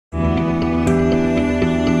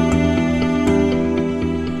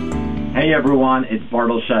Hey everyone, it's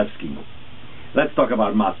Bart Olszewski. Let's talk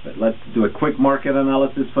about Maspeth. Let's do a quick market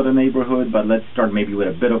analysis for the neighborhood, but let's start maybe with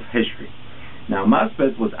a bit of history. Now,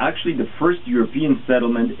 Maspeth was actually the first European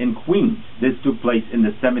settlement in Queens. This took place in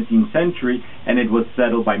the 17th century, and it was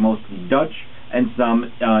settled by mostly Dutch and some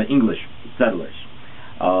English settlers.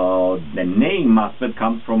 The name Maspeth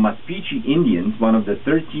comes from Maspeth Indians, one of the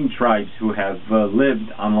 13 tribes who have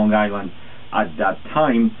lived on Long Island at that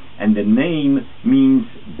time, and the name means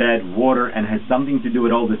bed water and has something to do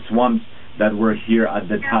with all the swamps that were here at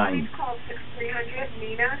the time. Please call 6300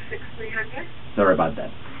 Nina 6300. Sorry about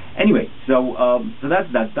that. Anyway, so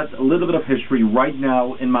that's that. That's a little bit of history. Right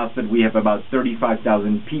now in Maspeth we have about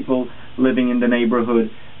 35,000 people living in the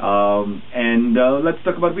neighborhood, and let's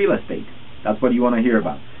talk about real estate. That's what you want to hear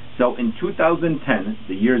about. So in 2010,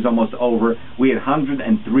 the year is almost over, we had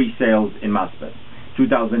 103 sales in Maspeth.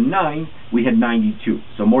 2009, we had 92.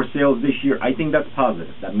 So more sales this year. I think that's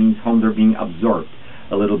positive. That means homes are being absorbed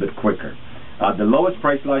a little bit quicker. The lowest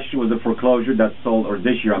price last year was a foreclosure that sold, or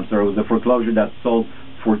this year, I'm sorry, was a foreclosure that sold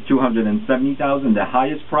for $270,000. The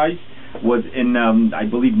highest price was in, I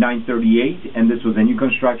believe, 938, and this was a new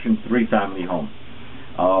construction 3-family home.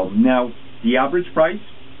 Now, the average price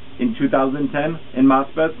in 2010 in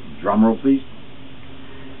Maspeth, drum roll please,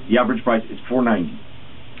 the average price is $490.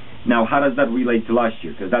 Now, how does that relate to last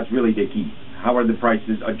year? Because that's really the key. How are the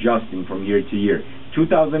prices adjusting from year to year?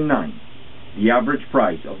 2009, the average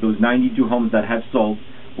price of those 92 homes that have sold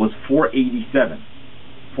was $487.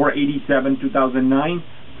 $487 2009,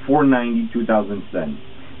 $490 2007.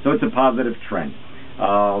 So it's a positive trend.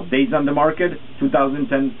 Days on the market,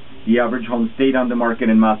 2010, the average home stayed on the market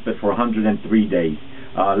in Maspeth for 103 days.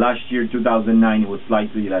 Last year, 2009, it was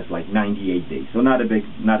slightly less, like 98 days. So not a big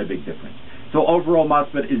difference. So overall,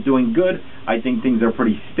 Maspeth is doing good. I think things are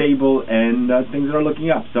pretty stable, and things are looking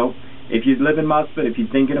up. So if you live in Maspeth, if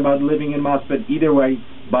you're thinking about living in Maspeth, either way,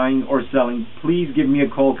 buying or selling, please give me a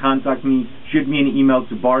call, contact me, shoot me an email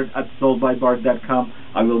to bart@soldbybart.com.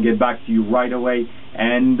 I will get back to you right away,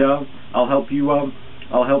 and I'll help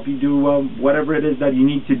you do whatever it is that you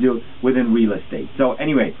need to do within real estate. So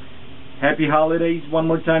anyway, happy holidays one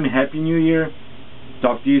more time, happy New Year.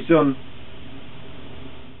 Talk to you soon.